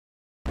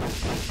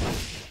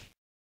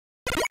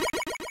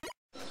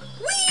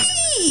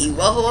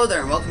Well, hello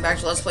there, and welcome back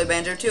to Let's Play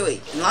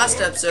Banjo-Tooie. In the last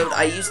episode,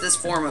 I used this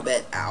form a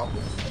bit,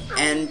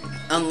 and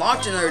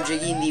unlocked another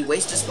Jiggy in the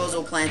waste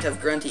disposal plant of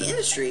Grunty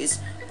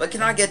Industries, but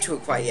cannot get to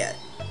it quite yet.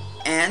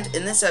 And,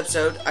 in this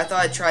episode, I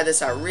thought I'd try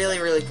this out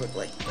really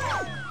quickly.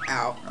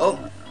 Ow.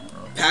 Oh,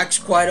 packs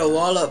quite a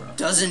wallop,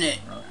 doesn't it?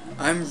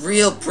 I'm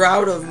real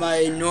proud of my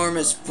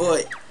enormous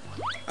foot.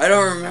 I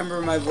don't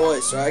remember my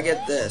voice, so I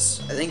get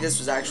this. I think this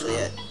was actually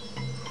it.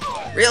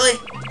 Really?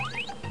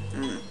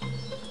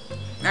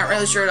 Not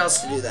really sure what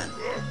else to do then.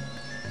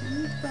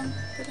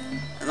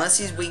 Unless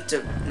he's weak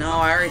to... No,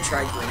 I already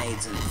tried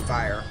grenades and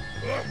fire.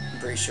 I'm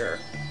pretty sure.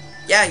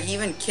 Yeah, he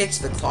even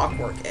kicked the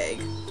clockwork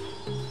egg.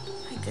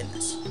 My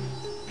goodness.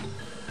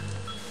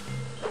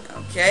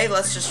 Okay,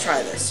 let's just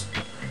try this.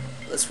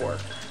 Let's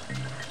work.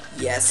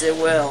 Yes, it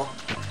will.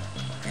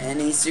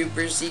 Any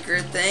super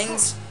secret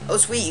things? Oh,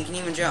 sweet, you can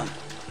even jump.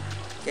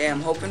 Okay,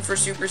 I'm hoping for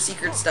super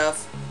secret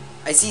stuff.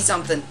 I see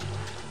something.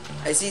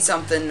 I see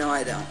something. No,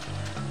 I don't.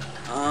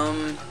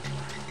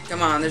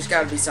 Come on, there's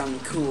gotta be something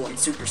cool and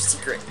super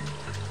secret.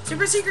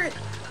 Super secret!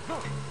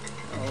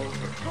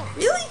 Oh,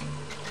 really?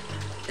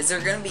 Is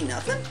there gonna be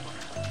nothing?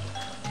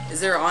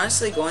 Is there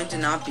honestly going to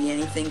not be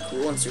anything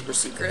cool and super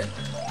secret?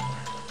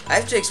 I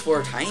have to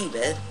explore a tiny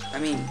bit. I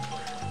mean,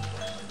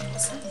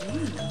 is there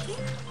really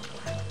nothing?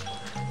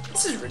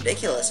 This is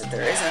ridiculous if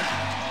there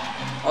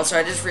isn't. Also,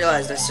 I just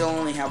realized I still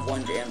only have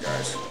one jam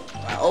jars.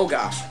 Wow. Oh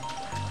gosh.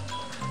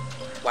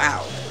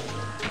 Wow.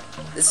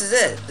 This is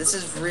it. This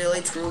is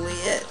really, truly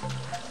it.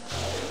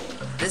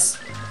 This...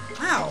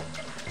 Wow.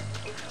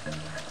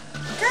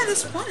 I'm kind of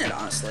disappointed,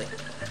 honestly.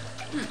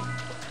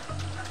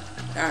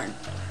 Darn.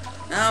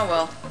 Oh,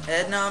 well.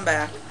 Heading on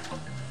back.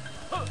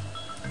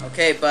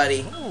 Okay,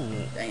 buddy.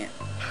 Dang it.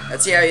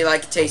 Let's see how you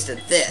like a taste of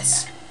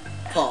this,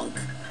 punk.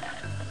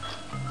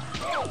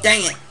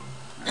 Dang it.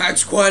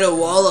 Packs quite a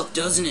wallop,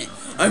 doesn't it?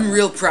 I'm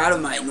real proud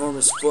of my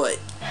enormous foot.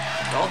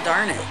 Oh,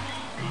 darn it.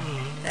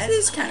 That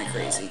is kind of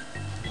crazy.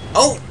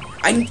 Oh!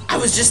 I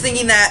was just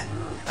thinking that.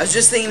 I was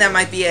just thinking that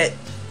might be it.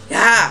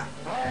 Yeah.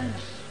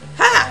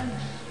 Ha!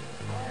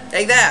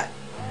 Take that,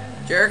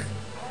 jerk.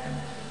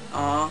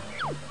 Aw.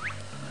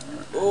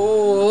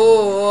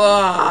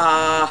 Oh,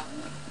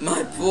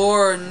 my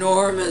poor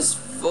enormous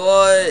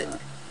foot.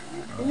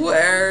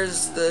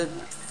 Where's the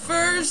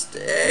first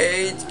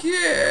aid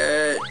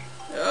kit?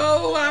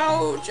 Oh,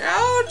 ouch,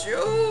 ouch,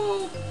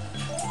 oh.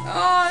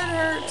 Oh, it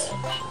hurts.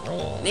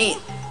 Neat.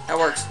 That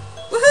works.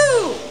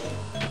 Woohoo!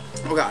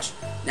 Oh gosh.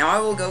 Now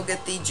I will go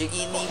get the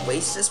Jiggy in the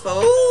waste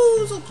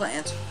disposal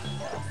plant.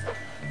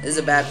 This is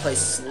a bad place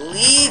to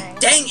sleep.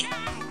 Dang it!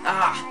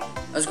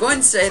 I was going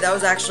to say that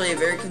was actually a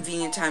very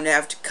convenient time to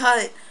have to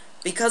cut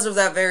because of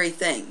that very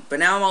thing. But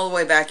now I'm all the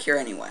way back here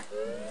anyway.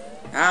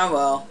 Ah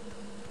well.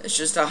 It's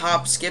just a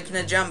hop, skip, and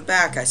a jump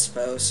back, I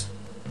suppose.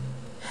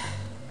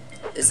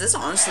 Is this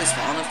honestly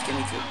small enough to get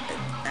me through?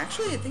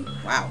 Actually, I think...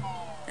 Wow.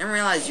 I didn't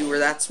realize you were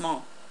that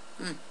small.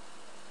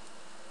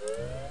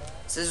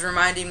 This is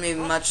reminding me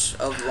much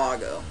of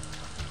Lago.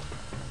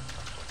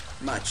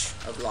 Much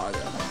of Lago.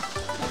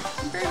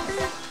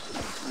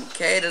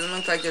 Okay, it doesn't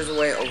look like there's a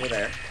way over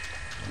there.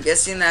 I'm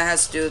guessing that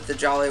has to do with the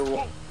Jolly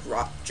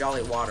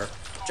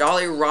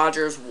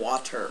Roger's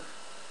water.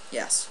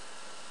 Yes.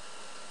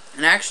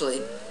 And actually,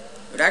 it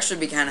would actually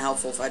be kind of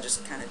helpful if I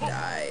just kind of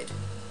died.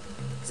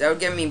 Because that would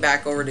get me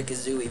back over to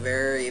Kazooie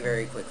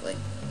very quickly.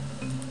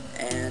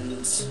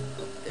 And,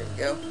 there we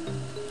go.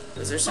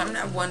 Was there something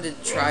I wanted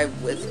to try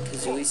with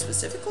Kazooie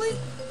specifically?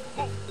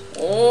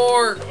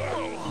 Or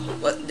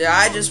what? Did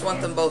I just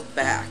want them both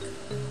back?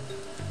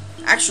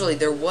 Actually,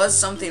 there was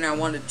something I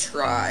wanted to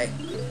try.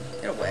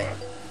 Get away.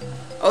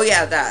 Oh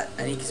yeah, that.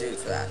 I need Kazooie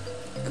for that.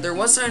 But there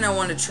was something I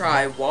wanted to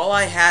try while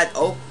I had...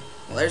 Oh,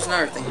 well, there's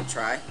another thing to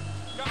try.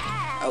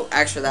 Oh,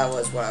 actually, that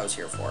was what I was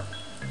here for.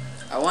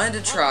 I wanted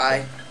to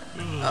try...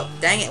 Oh,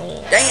 dang it.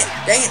 Dang it.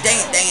 Dang it. Dang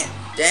it. Dang it.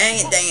 Dang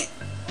it. Dang it.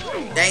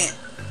 Dang it.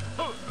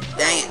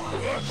 Dang it.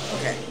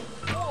 Okay.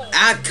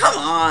 Ah, come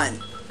on.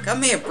 Cut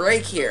me a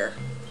break here.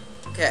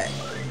 Okay.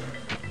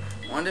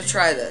 Wanted to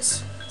try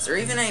this. Is there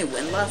even any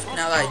wind left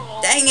now that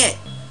I... Dang it!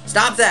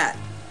 Stop that!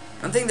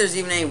 I don't think there's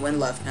even any wind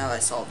left now that I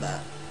solved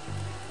that.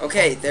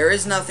 Okay, there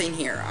is nothing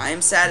here. I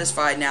am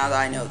satisfied now that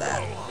I know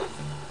that.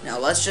 Now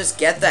let's just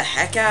get the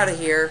heck out of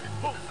here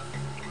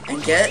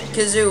and get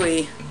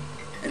Kazooie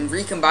and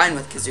recombine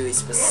with Kazooie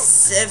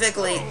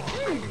specifically.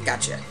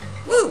 Gotcha.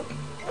 Woo!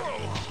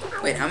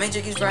 Wait, how many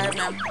Jiggies do I have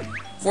now?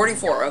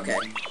 44, okay.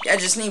 Yeah, I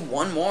just need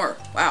one more.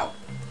 Wow.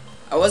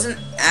 I wasn't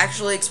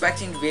actually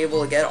expecting to be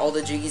able to get all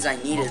the Jiggies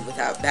I needed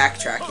without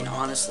backtracking,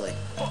 honestly.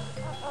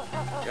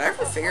 Did I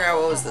ever figure out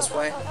what was this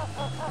way?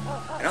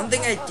 I don't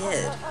think I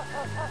did.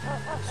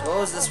 So what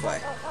was this way?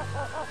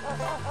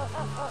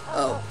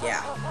 Oh,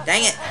 yeah.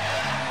 Dang it!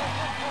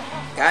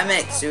 Gotta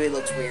make Kazooie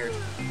looks weird.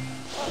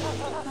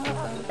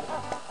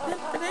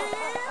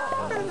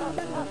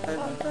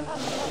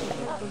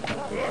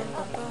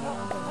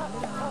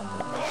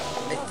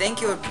 I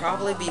think it would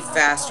probably be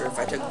faster if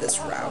I took this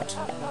route,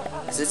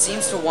 because it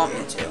seems to want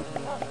me to.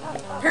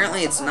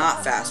 Apparently it's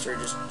not faster,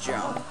 just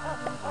jump.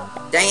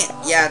 Dang it.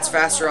 Yeah, it's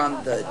faster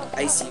on the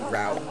icy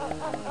route.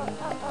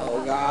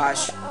 Oh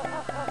gosh.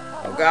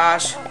 Oh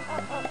gosh.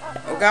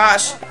 Oh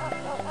gosh.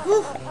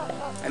 Whew.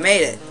 I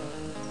made it.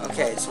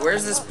 Okay, so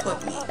where's this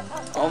put me?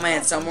 Oh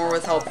man, somewhere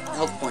with health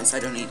points I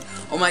don't need.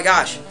 Oh my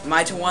gosh. Am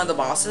I to one of the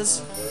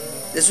bosses?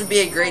 This would be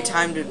a great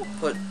time to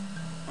put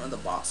one of the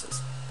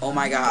bosses. Oh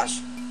my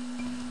gosh.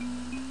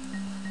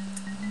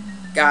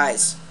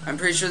 Guys, I'm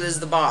pretty sure this is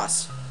the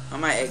boss. How are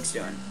my eggs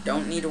doing?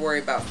 Don't need to worry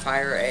about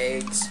fire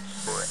eggs.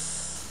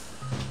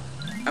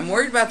 I'm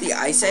worried about the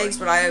ice eggs,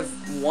 but I have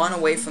one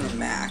away from the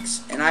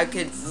max. And I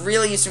could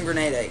really use some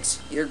grenade eggs.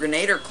 Either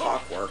grenade or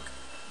clockwork.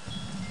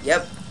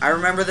 Yep, I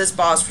remember this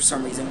boss for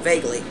some reason,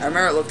 vaguely. I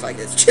remember it looked like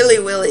this. Chilly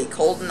Willy,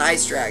 cold and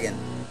ice dragon.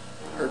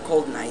 Or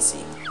cold and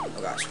icy.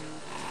 Oh gosh.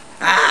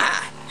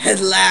 Ah, at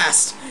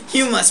last!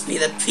 You must be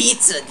the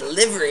pizza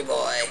delivery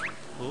boy.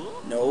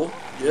 No,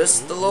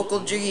 just the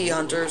local jiggy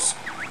hunters.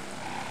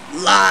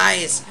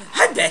 Lies!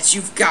 I bet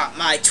you've got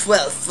my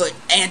 12-foot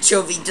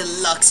anchovy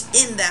deluxe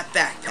in that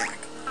backpack.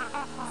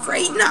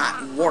 Afraid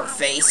not,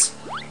 Warface.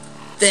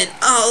 Then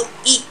I'll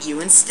eat you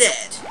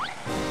instead.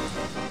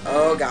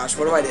 Oh gosh,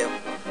 what do I do?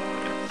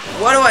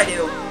 What do I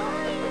do?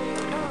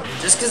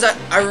 Just because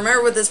I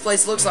remember what this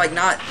place looks like,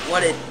 not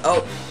what it...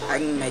 Oh, I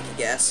can make a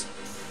guess.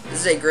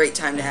 This is a great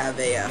time to have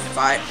a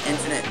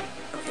infinite...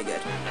 Okay,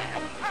 good.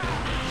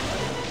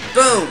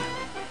 Boom!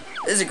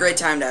 This is a great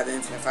time to have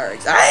infinite fire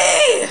eggs.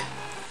 Aye!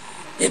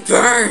 It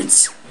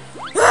burns!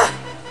 Ah!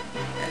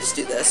 Can I just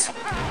do this?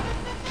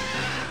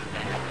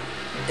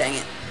 Dang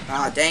it.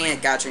 Ah, dang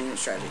it. Gotcha in your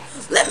strategy.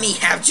 Let me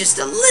have just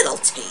a little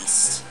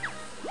taste.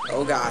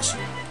 Oh, gosh.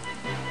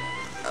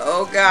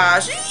 Oh,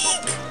 gosh.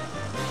 Eek!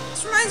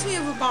 This reminds me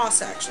of a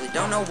boss, actually.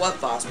 Don't know what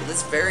boss, but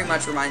this very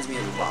much reminds me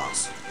of a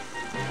boss.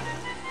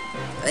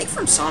 I think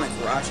from Sonic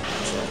Rush,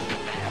 actually.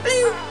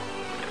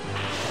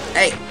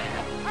 Hey!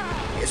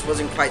 I guess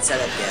wasn't quite set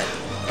up yet.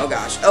 Oh,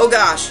 gosh. Oh,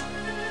 gosh!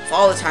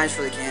 All the times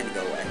for the can to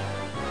go away.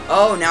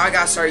 Oh, now I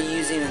gotta start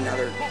using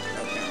another...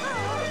 Okay.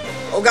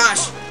 Oh,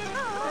 gosh!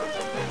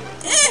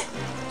 Eh!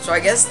 So I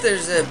guess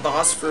there's a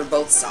boss for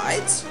both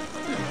sides?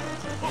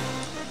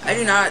 I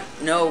do not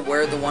know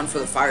where the one for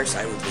the fire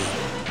side would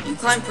be. You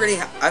climb pretty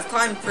high. I've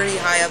climbed pretty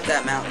high up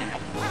that mountain.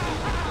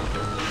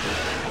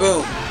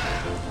 Boom.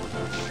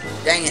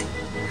 Dang it.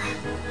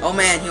 Oh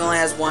man, he only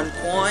has 1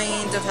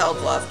 point of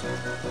health left.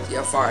 See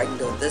how far I can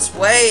go this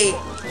way.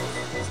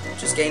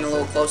 Just getting a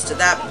little close to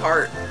that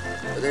part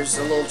where there's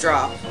a little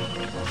drop.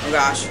 Oh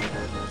gosh.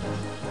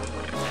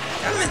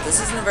 Damn it,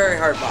 this isn't a very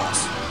hard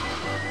boss.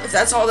 If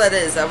that's all that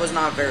is, that was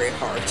not very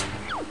hard.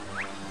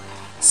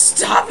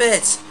 Stop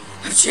it!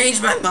 I've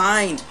changed my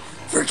mind.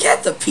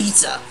 Forget the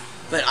pizza,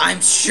 but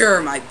I'm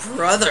sure my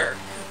brother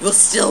will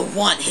still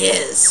want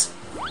his.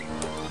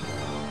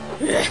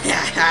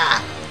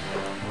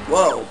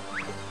 Whoa.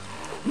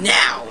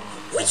 Now,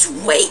 which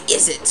way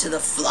is it to the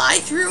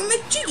fly-through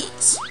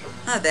McJiggies?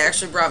 Ah, they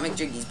actually brought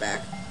McJiggies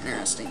back.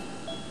 Interesting.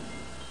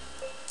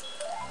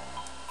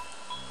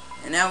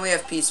 And now we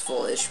have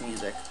peaceful-ish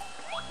music.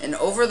 And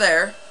over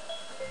there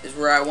is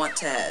where I want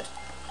to head.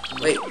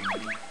 Wait.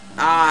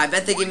 Ah, I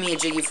bet they give me a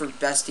Jiggy for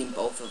besting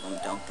both of them,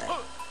 don't they?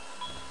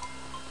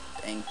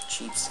 Dang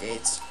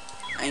cheapskates.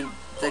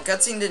 The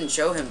cutscene didn't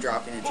show him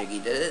dropping a Jiggy,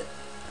 did it?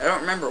 I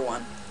don't remember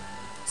one.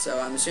 So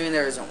I'm assuming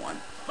there isn't one.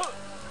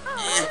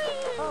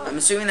 I'm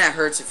assuming that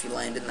hurts if you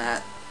land in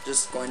that.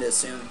 Just going to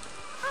assume.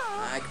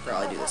 I could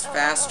probably do this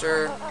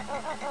faster.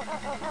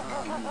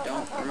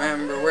 Don't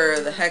remember where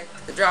the heck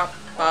the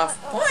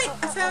drop-off point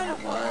I found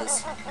it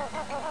was.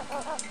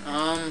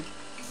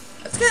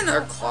 Let's get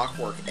another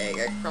clockwork egg.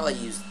 I could probably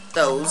use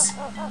those.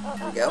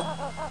 There we go.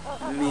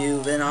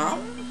 Moving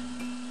on.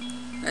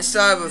 I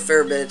still have a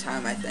fair bit of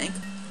time, I think.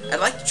 I'd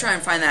like to try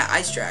and find that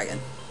ice dragon.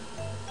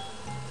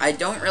 I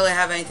don't really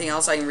have anything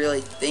else I can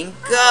really think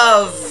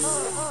of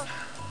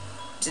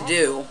to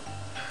do.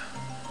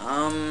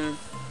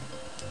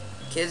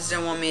 Kids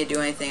didn't want me to do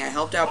anything. I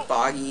helped out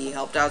Boggy,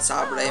 helped out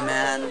Sabre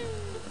Man.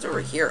 What's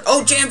over here?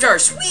 Oh, jam jar,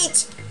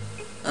 sweet!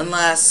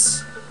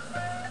 Unless...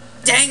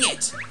 Dang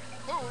it!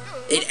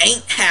 It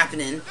ain't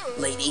happening,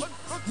 lady.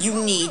 You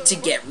need to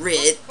get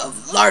rid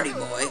of Lardy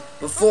Boy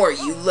before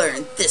you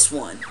learn this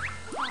one.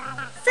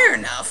 Fair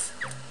enough.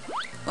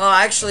 Well,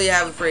 I actually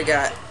have a pretty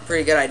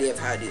good idea of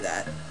how to do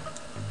that.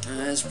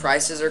 His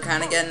prices are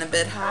kind of getting a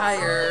bit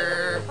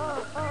higher.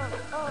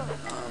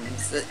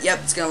 Yep,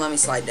 it's gonna let me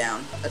slide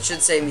down. That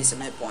should save me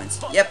some hit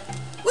points. Yep.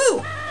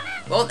 Woo!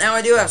 Well, now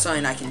I do have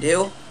something I can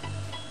do.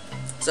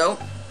 So,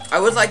 I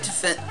would like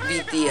to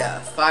beat the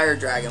Fire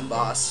Dragon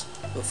boss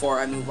before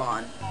I move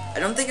on. I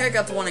don't think I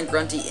got the one in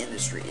Grunty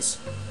Industries.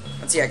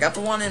 Let's see, I got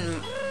the one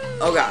in...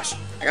 Oh gosh.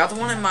 I got the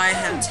one in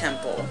Mayhem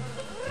Temple.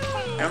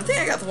 I don't think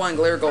I got the one in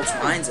Glitter Gulch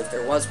Mines if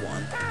there was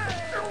one.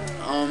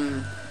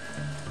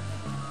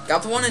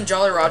 Got the one in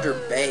Jolly Roger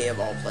Bay of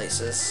all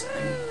places.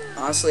 And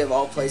honestly, of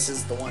all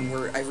places, the one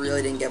where I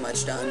really didn't get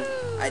much done.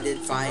 I did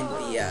find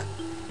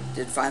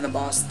the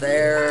boss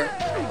there.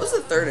 What was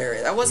the third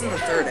area? That wasn't the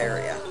third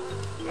area.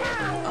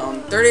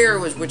 third area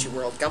was Witchy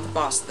World. Got the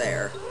boss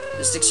there.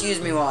 Just excuse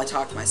me while I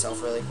talk to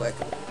myself really quick.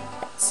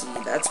 Let's see,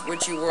 that's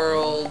Witchy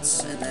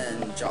Worlds, and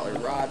then Jolly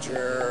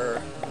Roger.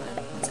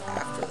 What's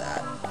after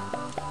that?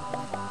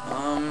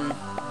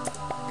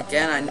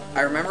 Again,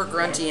 I remember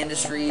Grunty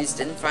Industries.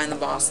 Didn't find the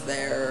boss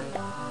there.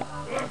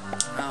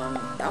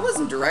 That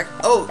wasn't direct.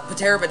 Oh,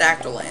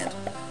 Pterodactyl Land.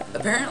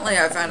 Apparently,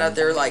 I found out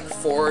there are like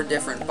 4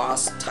 different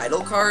boss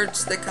title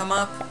cards that come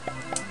up,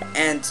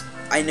 and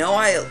I know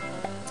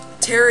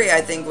Terry,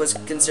 I think, was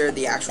considered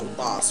the actual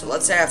boss. So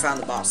let's say I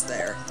found the boss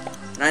there,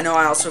 and I know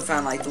I also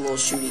found like the little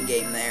shooting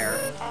game there.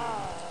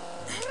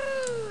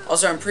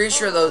 Also, I'm pretty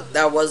sure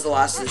that was the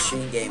last of the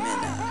shooting game in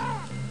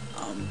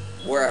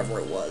wherever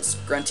it was,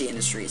 Grunty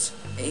Industries.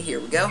 Hey, here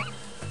we go.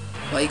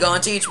 What you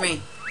gonna teach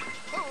me?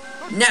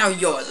 Now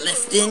you're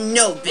lifting,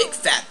 no big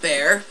fat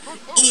bear.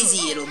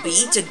 Easy it'll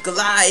be to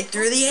glide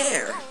through the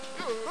air.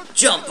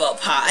 Jump up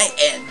high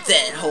and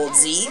then hold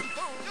Z.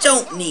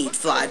 Don't need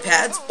fly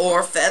pads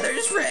or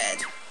feathers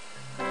red.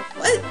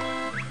 What?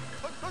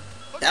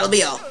 That'll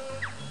be all.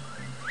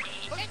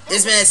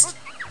 Dismissed.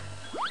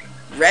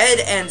 Red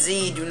and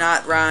Z do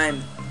not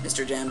rhyme,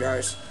 Mr. Jam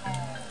Jars.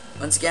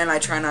 Once again, I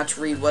try not to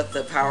read what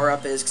the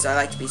power-up is because I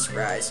like to be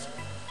surprised.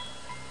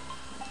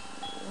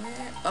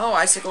 Oh,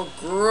 Icicle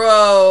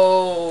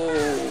Grosh.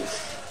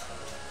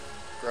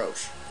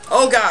 Grosh.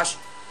 Oh, gosh.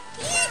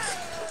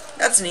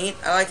 That's neat.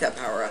 I like that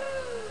power-up.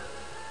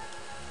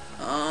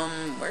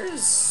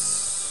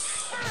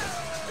 Where's...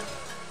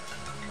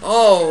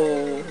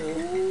 Oh,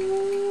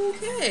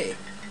 okay.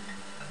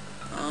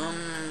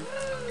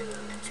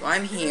 So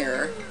I'm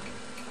here.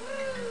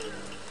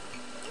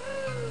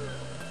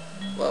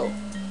 Whoa.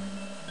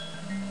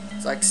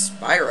 It's like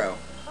Spyro.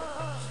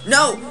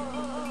 No!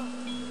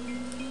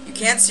 You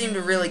can't seem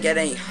to really get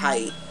any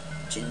height,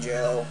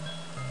 Jinjo.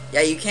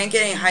 Yeah, you can't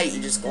get any height,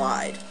 you just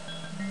glide.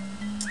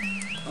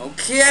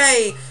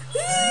 Okay!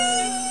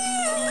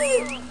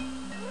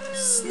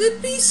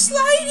 Slippy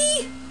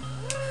slidey!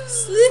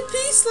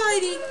 Slippy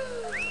slidey!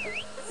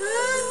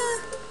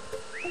 Ah.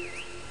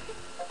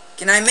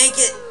 Can I make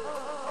it?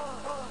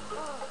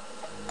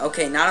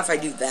 Okay, not if I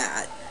do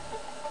that.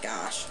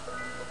 Gosh.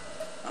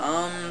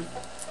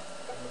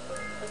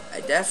 I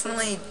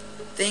definitely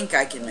think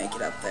I can make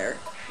it up there.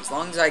 As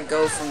long as I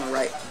go from the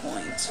right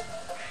point.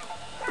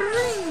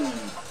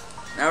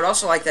 And I would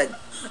also like that...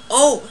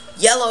 Oh!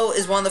 Yellow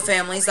is one of the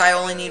families that I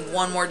only need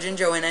 1 more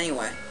Jinjo in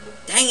anyway.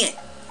 Dang it!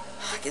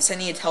 I guess I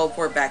need to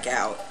teleport back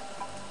out.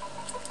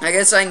 I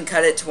guess I can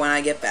cut it to when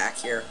I get back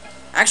here.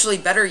 Actually,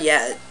 better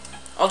yet,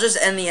 I'll just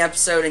end the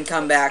episode and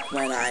come back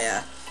when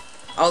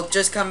I'll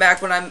just come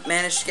back when I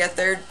manage to get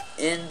there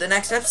in the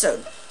next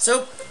episode.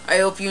 So, I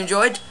hope you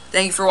enjoyed.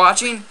 Thank you for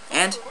watching,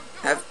 and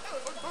have...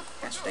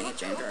 Gosh dang it,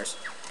 Jam Jars.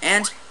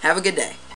 And have a good day.